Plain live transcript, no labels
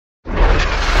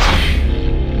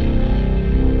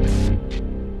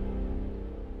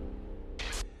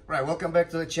Right, welcome back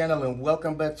to the channel and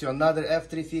welcome back to another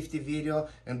F350 video.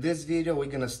 In this video, we're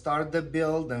gonna start the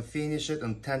build and finish it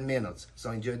in 10 minutes.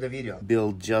 So enjoy the video.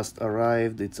 Build just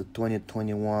arrived. It's a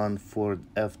 2021 Ford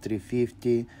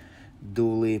F350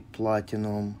 dually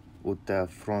platinum with the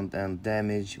front end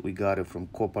damage. We got it from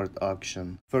Copart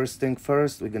auction. First thing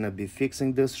first, we're gonna be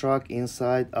fixing this truck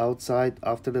inside, outside.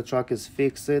 After the truck is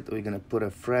fixed, we're gonna put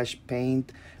a fresh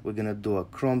paint. We're gonna do a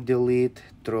chrome delete,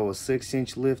 throw a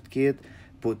 6-inch lift kit,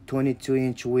 put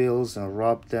 22-inch wheels and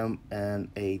wrap them in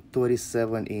a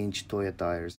 37-inch Toyota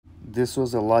tires. This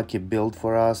was a lucky build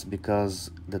for us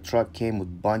because the truck came with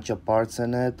a bunch of parts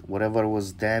in it. Whatever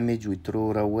was damaged, we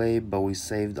threw it away, but we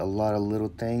saved a lot of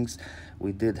little things.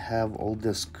 We did have all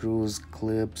the screws,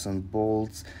 clips, and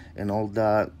bolts, and all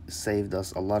that saved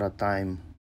us a lot of time.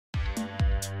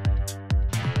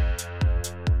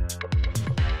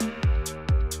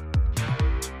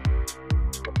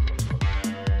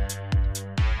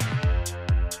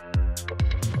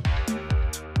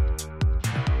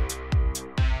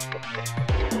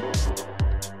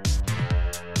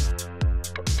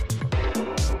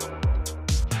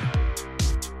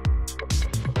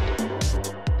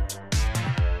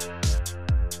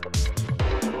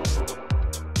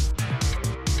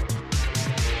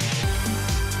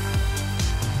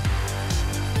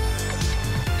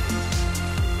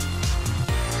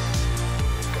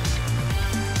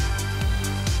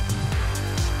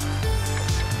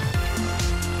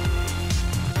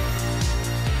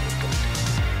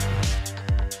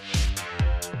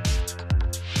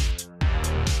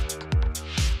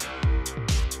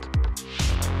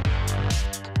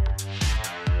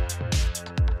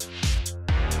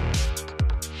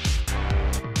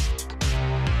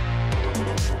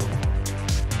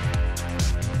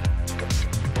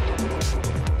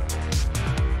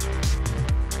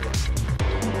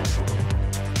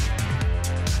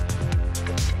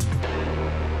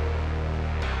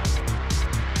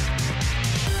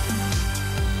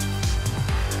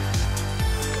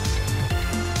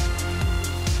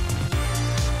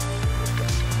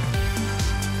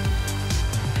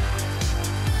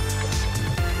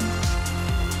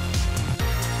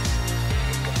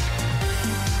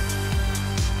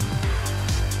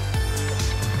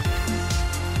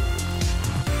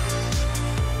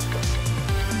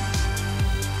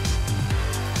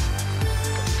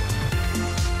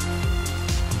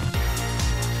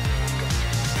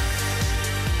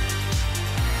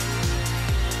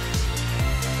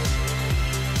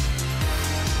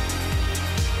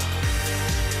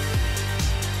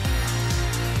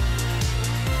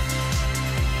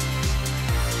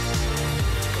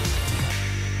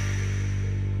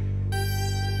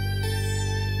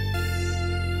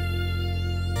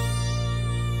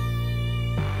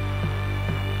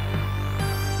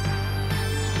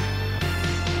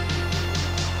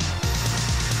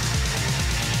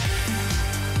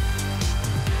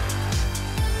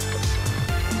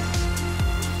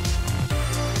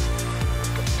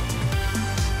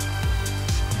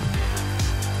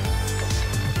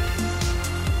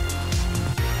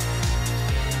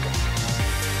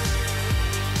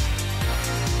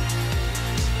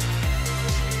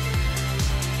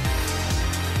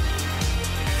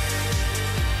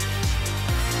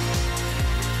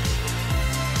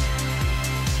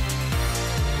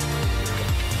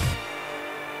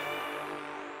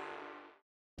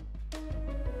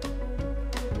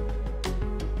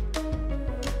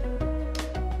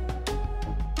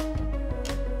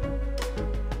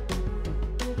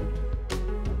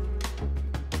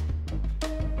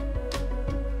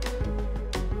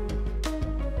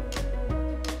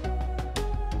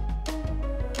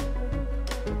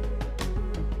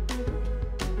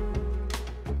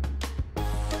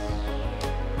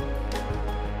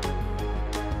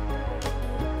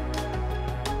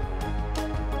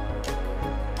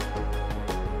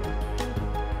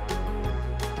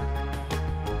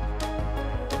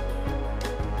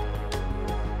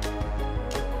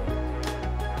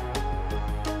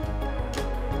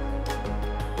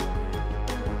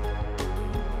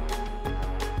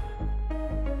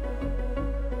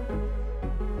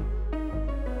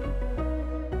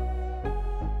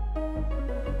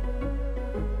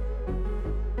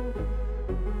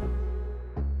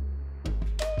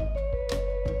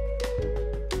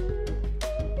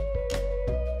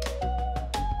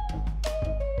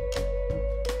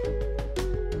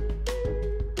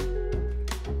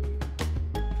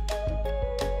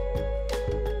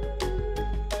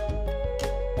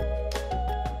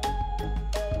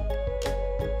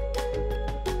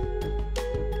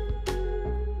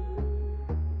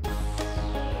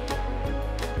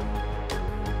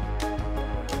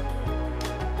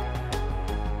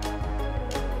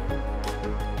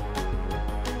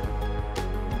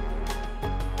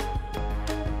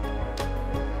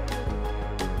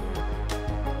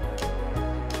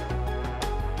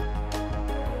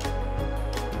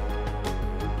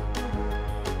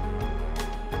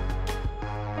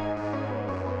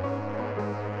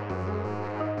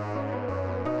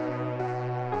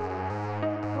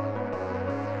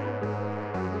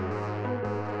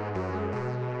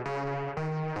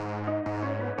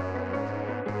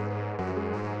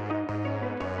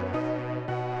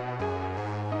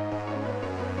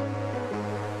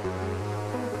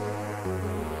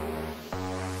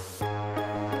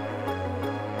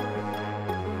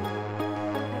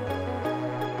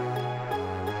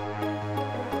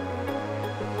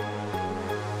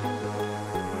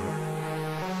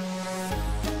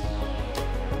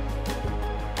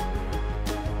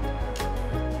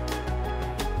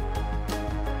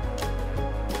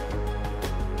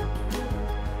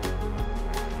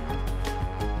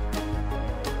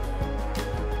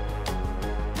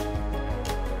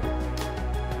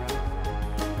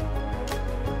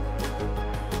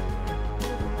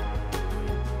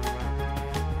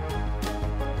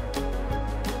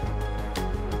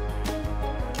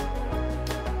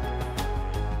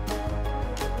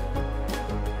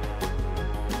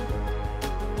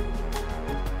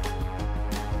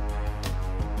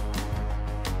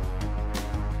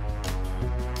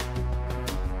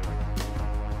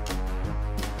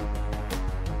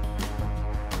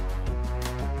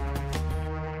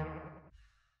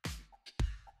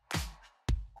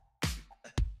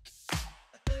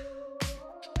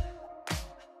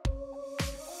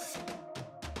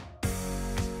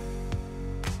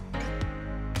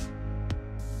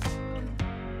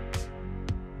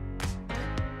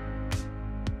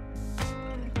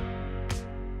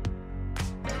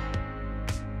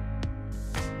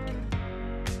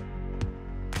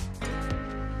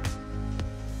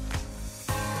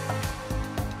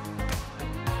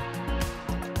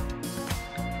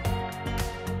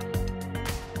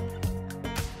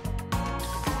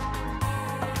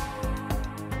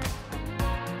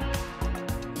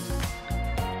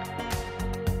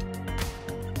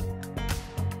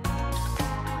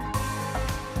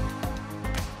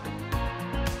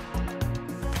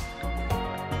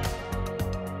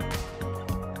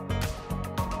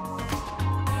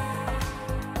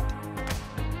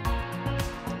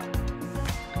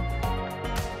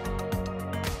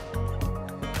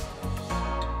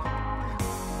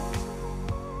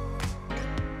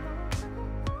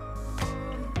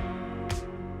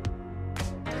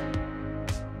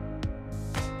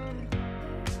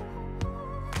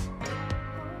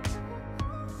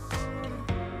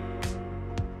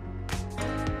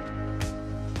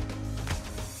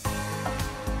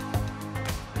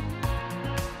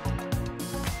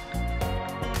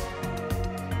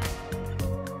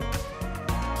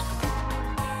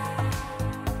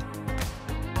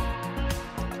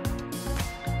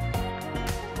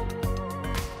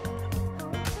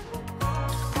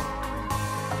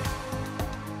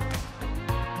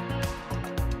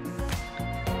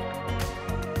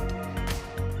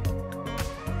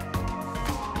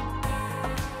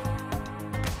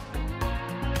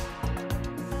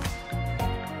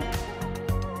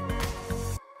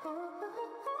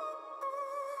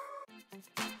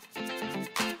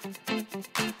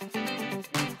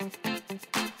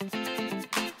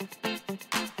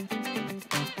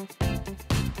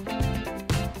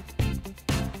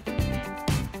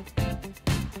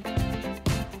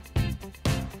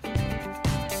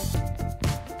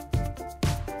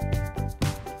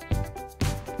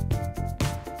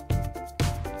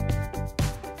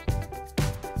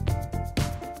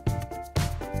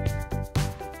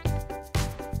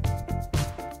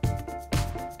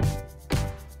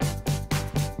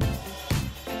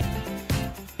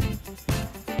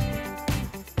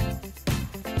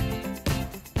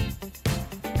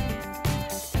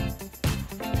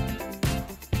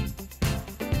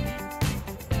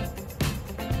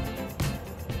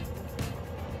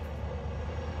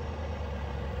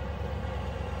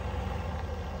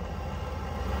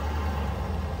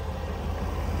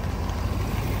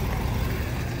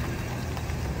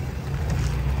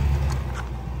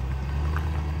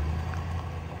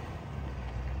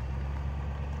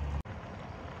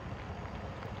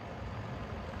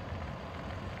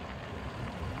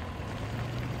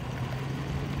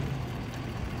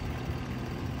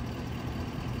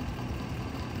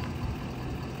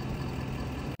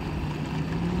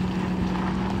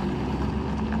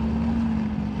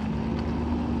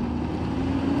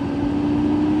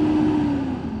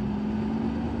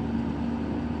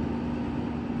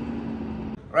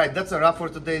 Alright, that's a wrap for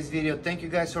today's video. Thank you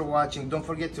guys for watching. Don't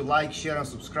forget to like, share, and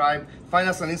subscribe. Find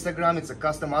us on Instagram. It's a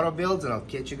custom auto builds, and I'll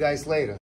catch you guys later.